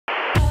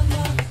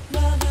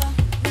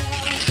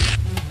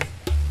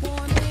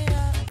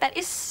That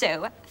is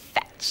so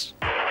fetch.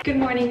 Good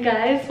morning,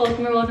 guys.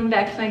 Welcome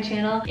back to my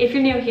channel. If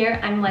you're new here,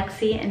 I'm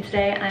Lexi, and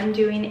today I'm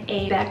doing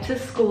a back to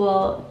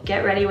school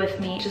get ready with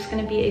me. It's just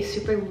gonna be a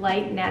super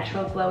light,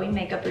 natural, glowy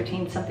makeup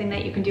routine, something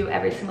that you can do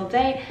every single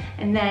day.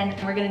 And then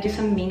we're gonna do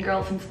some Mean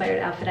Girls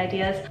inspired outfit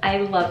ideas. I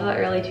love the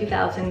early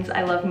 2000s.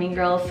 I love Mean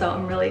Girls, so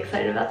I'm really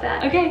excited about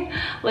that. Okay,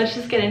 let's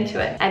just get into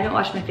it. I haven't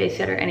washed my face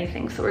yet or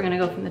anything, so we're gonna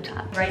go from the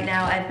top. Right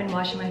now, I've been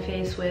washing my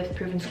face with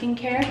Proven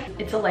Skincare.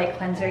 It's a light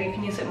cleanser. You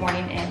can use it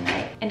morning and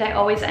night. And I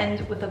always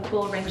end with a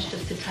cool rinse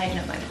just to tighten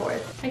up my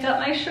pores. I got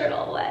my shirt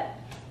all wet.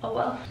 Oh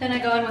well. Then I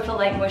go in with a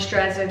light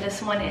moisturizer.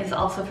 This one is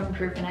also from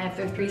Proven. I have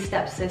their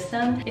 3-step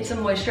system. It's a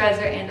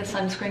moisturizer and a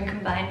sunscreen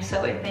combined,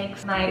 so it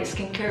makes my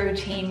skincare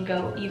routine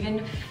go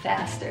even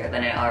faster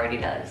than it already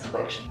does,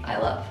 which I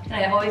love. And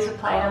I always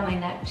apply it on my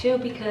neck too,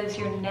 because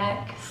your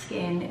neck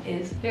skin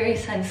is very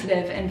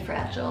sensitive and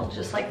fragile,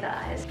 just like the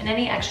eyes. And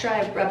any extra,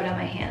 I rub it on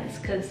my hands,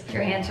 because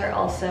your hands are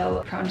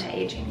also prone to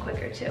aging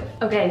quicker too.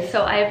 Okay,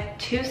 so I have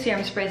 2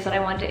 serum sprays that I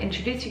wanted to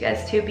introduce you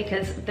guys to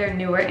because they're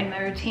newer in my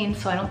routine,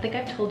 so I don't think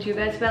I've told you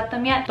guys about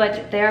them yet,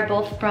 but they are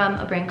both from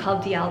a brand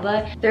called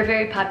D'Alba. They're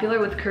very popular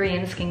with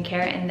Korean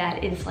skincare, and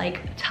that is like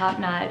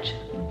top-notch,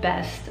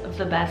 best of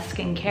the best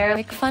skincare.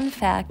 Quick fun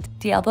fact,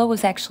 D'Alba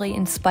was actually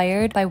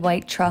inspired by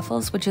white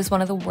truffles, which is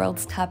one of the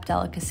world's top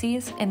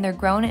delicacies, and they're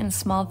grown in a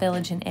small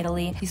village in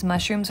Italy. These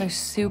mushrooms are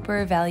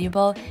super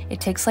valuable.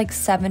 It takes like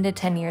 7 to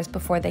 10 years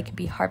before they can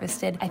be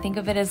harvested. I think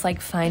of it as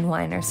like fine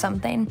wine or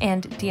something.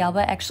 And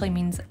D'Alba actually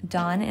means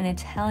dawn in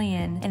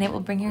Italian, and it will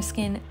bring your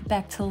skin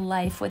back to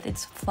life with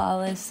its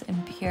flawless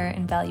and pure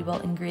and valuable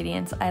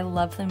ingredients. I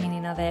love the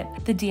meaning of it.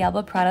 The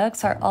D'Alba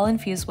products are all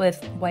infused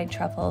with white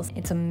truffles.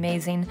 It's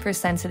amazing for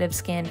sensitive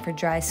skin, for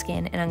dry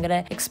skin, and I'm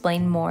gonna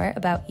explain more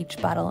about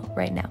each bottle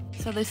right now.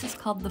 So this is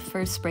called the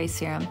First Spray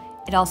Serum.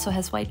 It also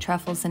has white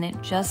truffles in it,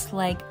 just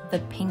like the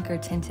pinker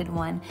tinted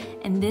one.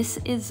 And this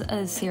is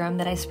a serum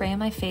that I spray on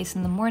my face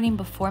in the morning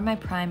before my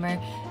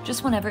primer,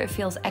 just whenever it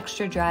feels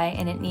extra dry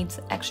and it needs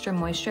extra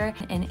moisture.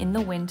 And in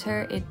the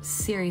winter, it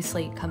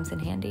seriously comes in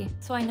handy.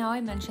 So I know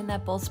I mentioned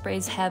that both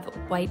sprays have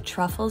white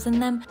truffles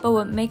in them, but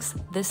what makes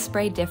this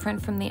spray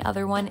different from the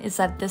other one is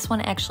that this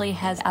one actually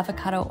has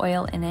avocado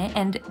oil in it,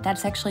 and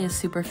that's actually a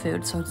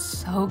superfood, so it's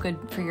so good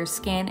for your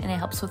skin, and it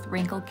helps with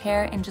wrinkle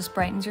care and just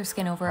brightens your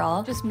skin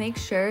overall. Just make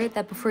sure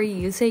that before you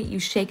use it, you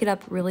shake it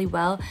up really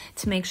well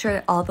to make sure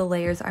that all the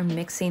layers are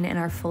mixing and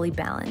are fully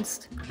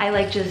balanced. I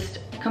like just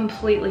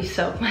completely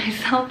soak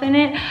myself in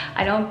it.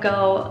 I don't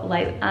go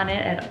light on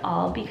it at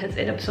all because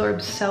it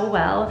absorbs so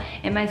well,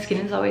 and my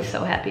skin is always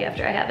so happy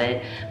after I have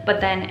it.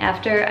 But then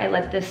after I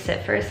let this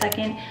sit for a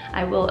second,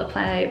 I will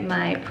apply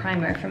my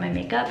primer for my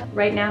makeup.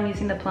 Right now I'm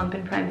using the Plump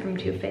and Prime from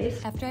Too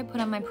Faced. After I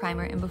put on my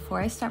primer and before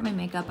I start my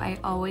makeup, I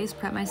always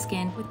prep my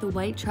skin with the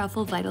White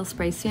Truffle Vital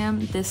Spray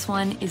Serum. This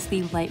one is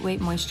the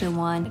lightweight moisture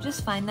one. I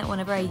just find that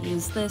whenever I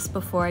use this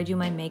before I do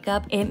my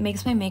makeup, it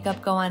makes my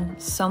makeup go on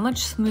so much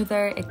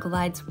smoother. It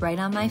glides right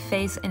on my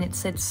face and it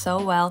sits so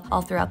well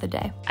all throughout the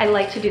day. I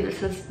like to do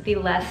this as the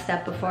last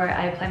step before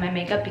I apply my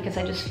makeup because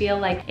I just feel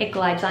like it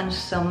glides on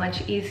so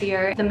much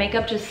easier. The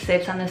makeup just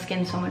sits on the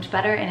skin so much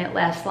better, and it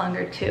lasts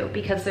longer too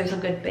because there's a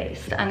good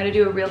base. I'm gonna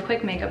do a real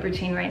quick makeup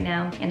routine right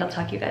now, and I'll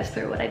talk you guys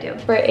through what I do.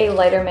 For a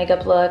lighter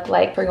makeup look,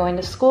 like for going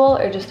to school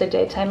or just a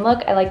daytime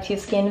look, I like to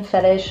use Skin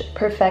Fetish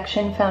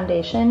Perfection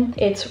Foundation.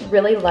 It's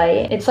really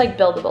light. It's like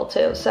buildable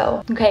too,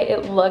 so okay,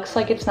 it looks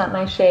like it's not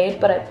my shade,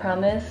 but I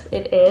promise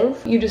it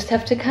is. You just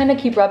have to kind of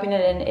keep rubbing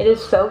it in. It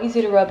is so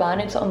easy to rub on.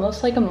 It's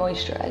almost like a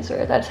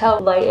moisturizer. That's how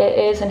light it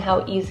is and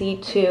how easy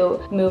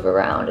to move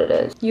around it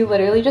is. You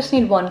literally just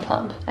need one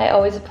pump. I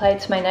always apply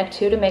it to my neck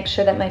too to make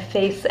sure that my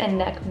face and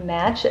neck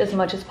match as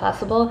much as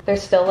possible. They're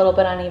still a little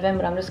bit uneven,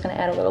 but I'm just gonna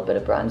add a little bit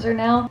of bronzer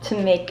now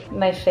to make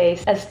my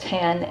face as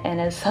tan and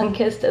as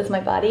sun-kissed as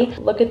my body.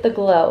 Look at the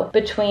glow.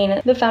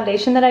 Between the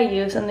foundation that I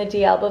use and the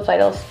D'Alba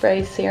Vital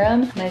Spray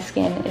Serum, my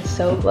skin is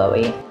so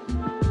glowy.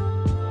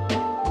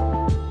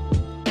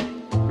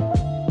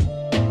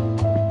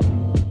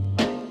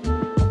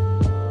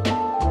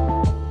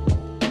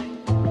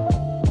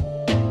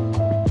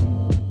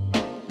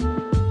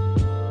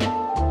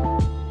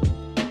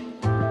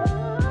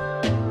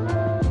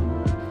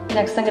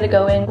 Next, I'm gonna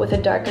go in with a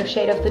darker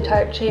shade of the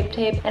Tarte Shape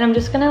Tape, and I'm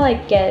just gonna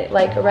like get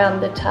like around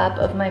the top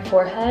of my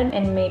forehead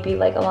and maybe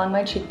like along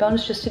my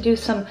cheekbones just to do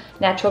some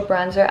natural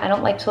bronzer. I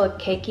don't like to look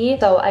cakey,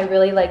 so I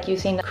really like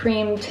using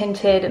cream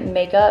tinted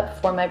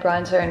makeup for my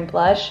bronzer and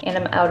blush, and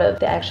I'm out of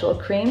the actual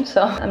cream,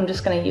 so I'm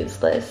just gonna use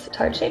this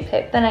Tarte Shape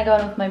Tape. Then I go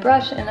in with my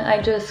brush and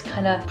I just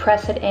kind of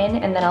press it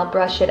in, and then I'll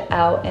brush it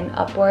out and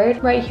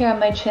upward. Right here on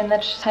my chin,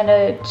 that's kind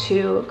of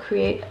to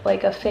create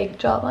like a fake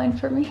jawline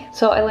for me.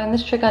 So I learned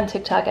this trick on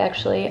TikTok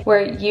actually,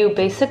 where you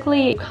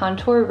basically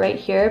contour right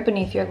here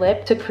beneath your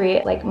lip to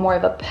create like more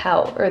of a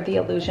pout, or the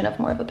illusion of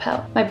more of a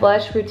pout. My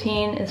blush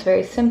routine is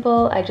very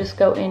simple. I just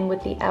go in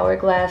with the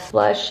Hourglass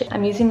blush.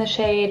 I'm using the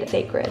shade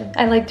Sacred.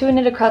 I like doing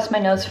it across my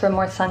nose for a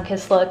more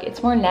sun-kissed look.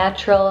 It's more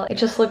natural. It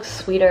just looks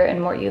sweeter and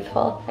more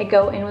youthful. I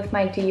go in with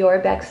my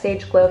Dior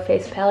Backstage Glow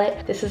Face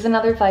Palette. This is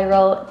another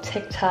viral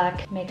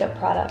TikTok makeup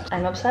product.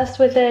 I'm obsessed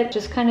with it.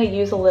 Just kind of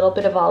use a little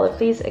bit of all of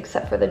these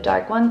except for the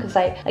dark one because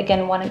I,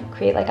 again, want to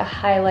create like a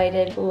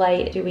highlighted,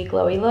 light, dewy,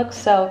 glowy look.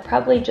 So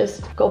probably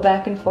just go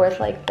back and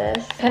forth like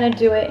this. Kind of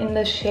do it in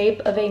the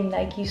shape of a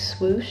Nike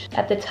swoosh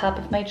at the top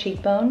of my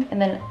cheekbone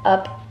and then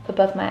up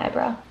above my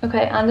eyebrow.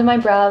 Okay, onto my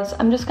brows.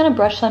 I'm just gonna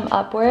brush them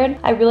upward.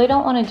 I really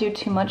don't want to do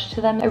too much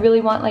to them. I really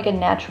want like a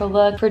natural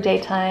look for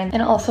daytime.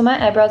 And also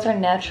my eyebrows are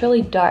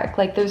naturally dark.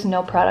 Like there's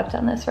no product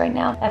on this right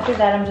now. After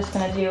that, I'm just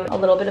gonna do a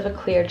little bit of a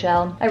clear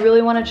gel. I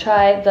really want to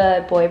try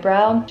the Boy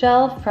Brow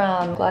gel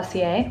from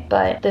Glossier,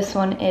 but this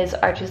one is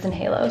Arches and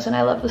Halos, and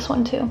I love this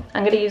one too.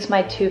 I'm gonna use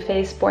my Too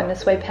Faced Born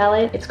This Way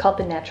palette. It's called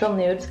the Natural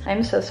Nudes.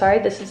 I'm so sorry,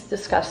 this is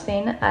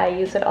disgusting. I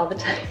use it all the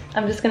time.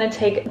 I'm just gonna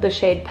take the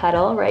shade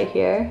Petal right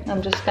here.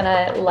 I'm just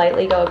gonna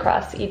lightly go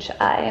across each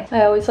eye.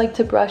 I always like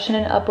to brush in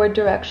an upward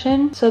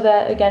direction so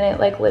that, again, it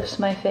like lifts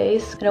my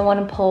face. I don't want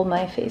to pull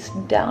my face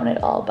down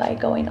at all by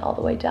going all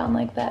the way down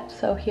like that.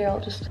 So here I'll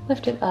just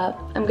lift it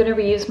up. I'm gonna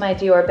reuse my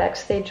Dior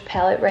Backstage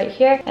palette right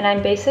here, and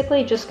I'm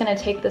basically just gonna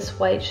take this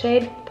white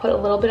shade, put a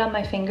little bit on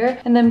my finger,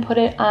 and then put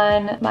it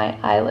on my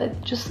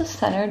eyelid, just the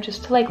center,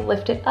 just to like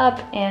lift it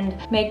up and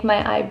make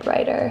my eye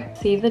brighter.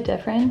 See the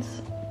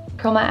difference?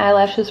 Curl my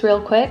eyelashes real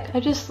quick.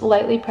 I just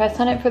lightly press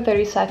on it for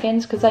 30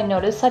 seconds because I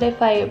noticed that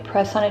if I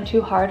press on it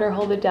too hard or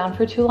hold it down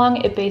for too long,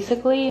 it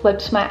basically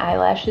flips my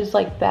eyelashes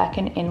like back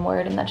and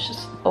inward, and that's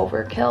just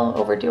overkill,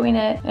 overdoing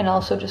it, and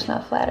also just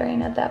not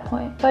flattering at that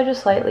point. So I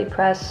just lightly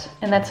press,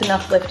 and that's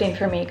enough lifting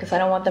for me because I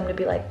don't want them to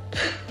be like,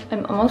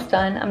 I'm almost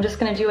done. I'm just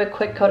gonna do a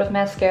quick coat of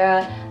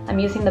mascara. I'm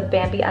using the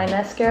Bambi Eye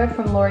Mascara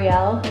from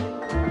L'Oreal.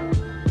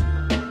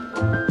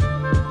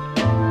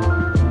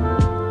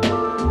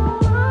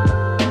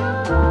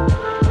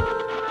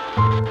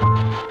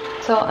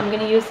 So I'm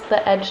gonna use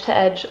the Edge to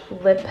Edge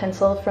lip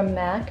pencil from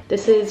MAC.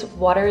 This is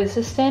water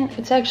resistant.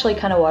 It's actually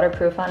kind of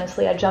waterproof,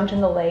 honestly. I jumped in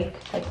the lake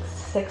like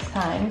 6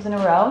 times in a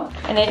row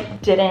and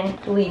it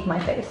didn't leave my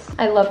face.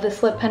 I love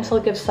this lip pencil.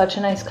 It gives such a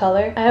nice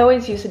color. I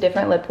always use a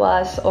different lip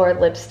gloss or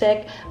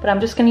lipstick, but I'm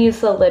just gonna use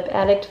the Lip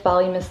Addict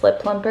Voluminous Lip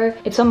Plumper.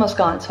 It's almost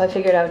gone, so I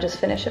figured I would just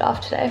finish it off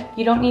today.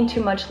 You don't need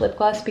too much lip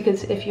gloss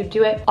because if you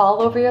do it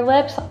all over your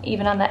lips,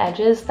 even on the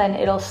edges, then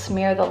it'll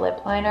smear the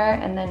lip liner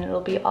and then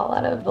it'll be all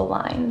out of the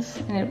lines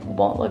and it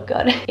won't look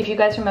good. If you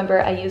guys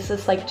remember, I used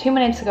this like 2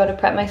 minutes ago to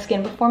prep my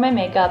skin before my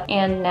makeup,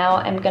 and now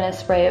I'm gonna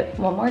spray it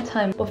one more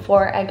time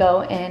before I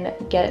go and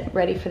get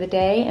ready for the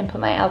day and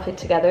put my outfit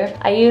together.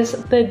 I use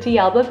the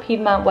D'Alba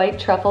Piedmont White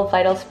Truffle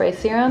Vital Spray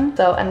Serum.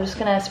 So I'm just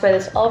gonna spray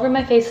this all over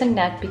my face and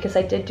neck because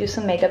I did do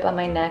some makeup on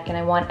my neck and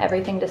I want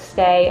everything to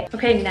stay.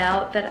 Okay,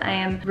 now that I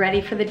am ready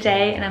for the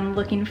day and I'm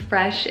looking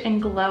fresh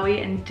and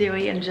glowy and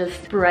dewy and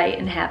just bright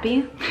and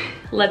happy,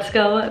 let's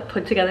go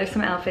put together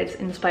some outfits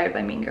inspired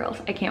by Mean Girls.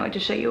 I can't wait to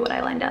show you what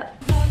I lined up.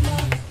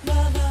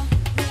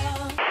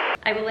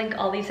 I will link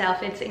all these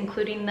outfits,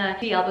 including the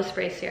D'Alba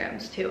spray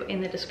serums too,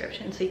 in the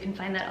description, so you can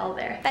find that all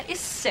there. That is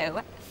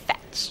so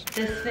fetch.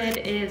 This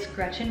fit is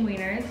Gretchen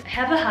Wieners. I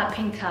have a hot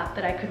pink top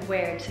that I could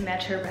wear to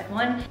match her red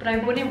one, but I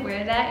wouldn't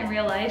wear that in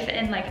real life,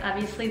 and like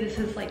obviously this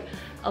is like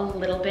a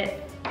little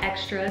bit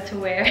extra to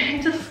wear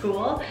to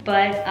school,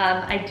 but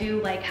I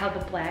do like how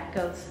the black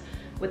goes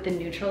with the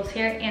neutrals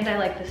here, and I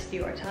like this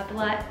Dior top a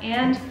lot,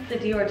 and the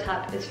Dior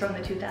top is from the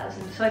 2000s,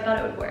 so I thought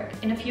it would work.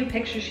 In a few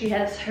pictures she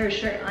has her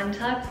shirt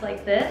untucked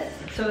like this,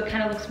 so it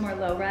kind of looks more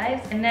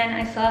low-rise, and then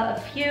I saw a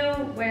few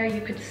where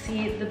you could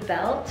see the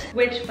belt,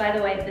 which, by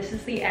the way, this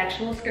is the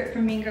actual skirt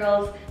from Mean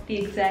Girls, the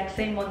exact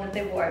same one that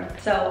they wore,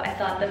 so I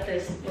thought that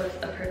this was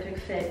a perfect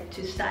fit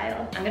to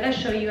style. I'm gonna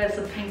show you guys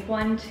the pink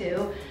one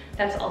too.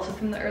 That's also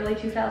from the early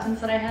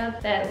 2000s that I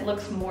have. That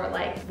looks more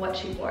like what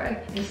she wore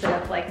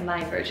instead of like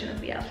my version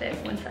of the outfit.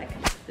 One second.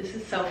 This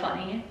is so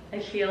funny. I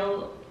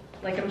feel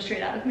like I'm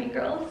straight out of Mean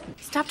Girls.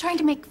 Stop trying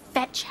to make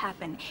fetch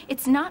happen.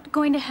 It's not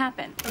going to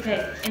happen.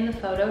 Okay, in the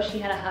photo, she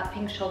had a hot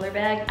pink shoulder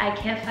bag. I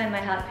can't find my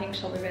hot pink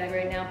shoulder bag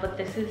right now, but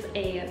this is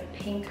a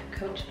pink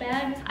Coach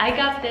bag. I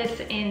got this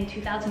in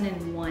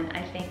 2001,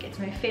 I think. It's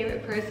my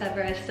favorite purse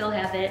ever. I still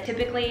have it.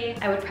 Typically,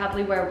 I would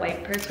probably wear a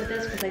white purse with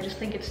this because I just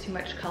think it's too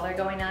much color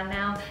going on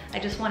now. I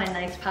just want a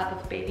nice pop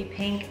of baby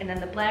pink, and then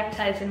the black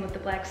ties in with the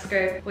black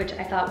skirt, which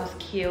I thought was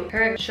cute.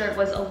 Her shirt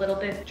was a little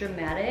bit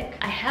dramatic.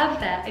 I have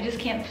that, I just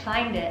can't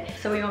find it.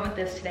 So we went with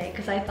this today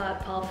because I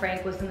thought Paul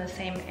Frank was in the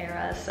same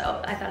era,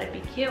 so I thought it'd be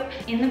cute.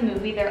 In the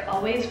movie, they're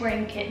always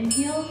wearing kitten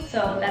heels,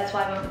 so that's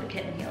why I went with the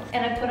kitten heels.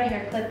 And I put a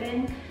hair clip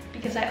in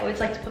because I always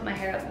like to put my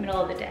hair up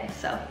middle of the day,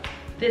 so.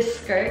 This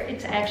skirt,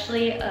 it's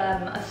actually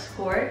a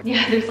skirt.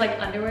 Yeah, there's like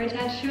underwear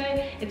attached to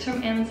it. It's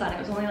from Amazon. It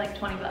was only like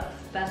 20 bucks.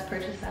 Best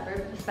purchase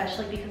ever,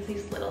 especially because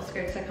these little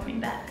skirts are coming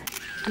back.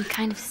 I'm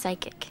kind of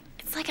psychic.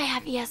 It's like I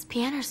have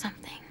ESPN or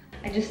something.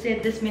 I just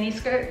did this mini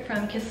skirt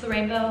from Kiss the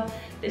Rainbow.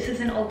 This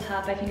is an old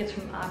top, I think it's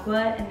from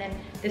Aqua, and then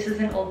this is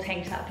an old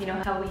tank top. You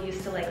know how we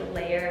used to like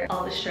layer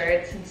all the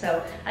shirts, and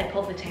so I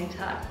pulled the tank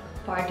top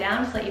far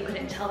down so that you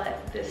couldn't tell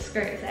that this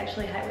skirt is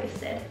actually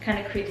high-waisted. Kind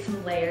of creates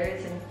some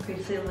layers and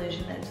creates the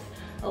illusion that it's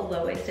a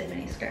low-waisted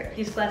mini skirt.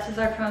 These glasses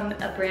are from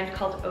a brand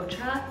called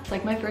Otra. It's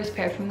like my first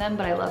pair from them,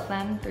 but I love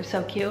them. They're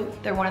so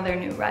cute. They're one of their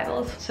new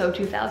rivals, so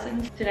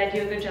 2000s. Did I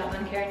do a good job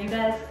on carrying you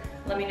guys?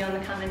 Let me know in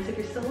the comments if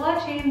you're still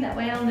watching. That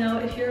way I'll know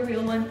if you're a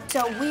real one.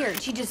 So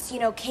weird. She just, you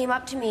know, came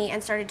up to me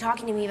and started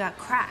talking to me about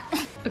crack.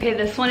 Okay,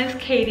 this one is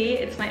Katie.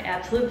 It's my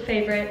absolute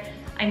favorite.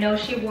 I know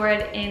she wore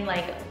it in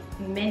like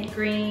mint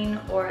green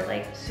or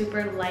like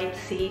super light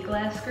sea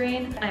glass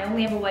green. I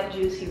only have a white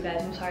juice, you guys.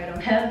 I'm sorry, I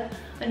don't have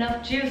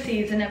enough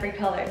juicies in every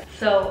color.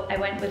 So I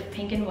went with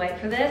pink and white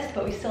for this,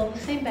 but we still have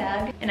the same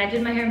bag. And I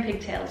did my hair in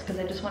pigtails because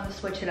I just want to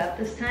switch it up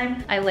this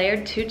time. I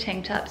layered 2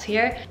 tank tops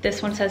here.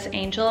 This one says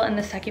Angel and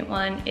the second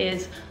one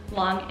is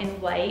long and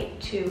white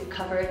to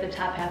cover the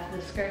top half of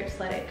the skirt so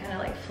that it kind of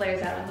like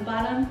flares out on the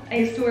bottom. I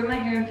used to wear my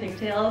hair in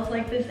pigtails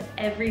like this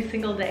every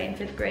single day in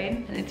 5th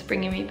grade, and it's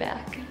bringing me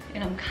back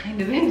and I'm kind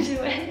of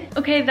into it.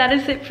 Okay, that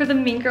is it for the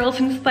Mean Girls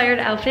inspired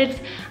outfits.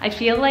 I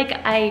feel like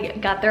I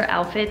got their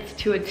outfits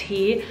to a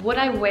T. Would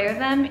I wear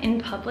them in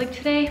public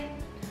today?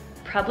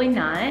 Probably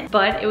not,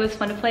 but it was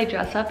fun to play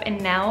dress up,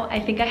 and now I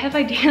think I have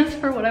ideas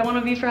for what I want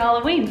to be for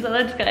Halloween, so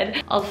that's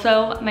good.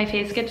 Also, my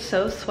face gets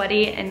so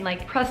sweaty and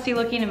like crusty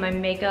looking, and my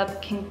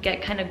makeup can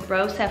get kind of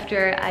gross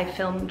after I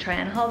film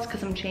try-on hauls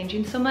because I'm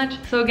changing so much.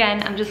 So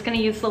again, I'm just gonna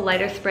use the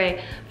lighter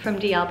spray from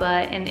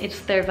D'Alba, and it's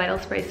their Vital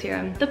Spray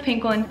Serum, the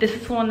pink one. This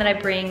is the one that I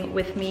bring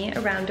with me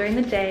around during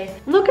the day.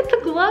 Look at the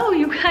glow,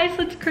 you guys,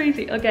 that's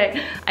crazy.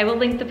 Okay, I will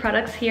link the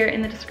products here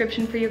in the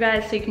description for you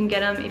guys so you can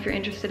get them if you're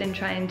interested in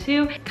trying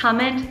too.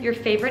 Comment your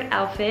favorite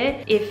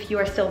outfit if you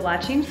are still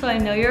watching, so I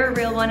know you're a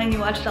real one and you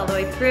watched all the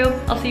way through.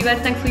 I'll see you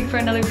guys next week for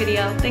another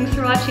video. Thanks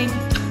for watching.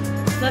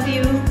 Love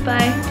you.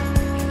 Bye.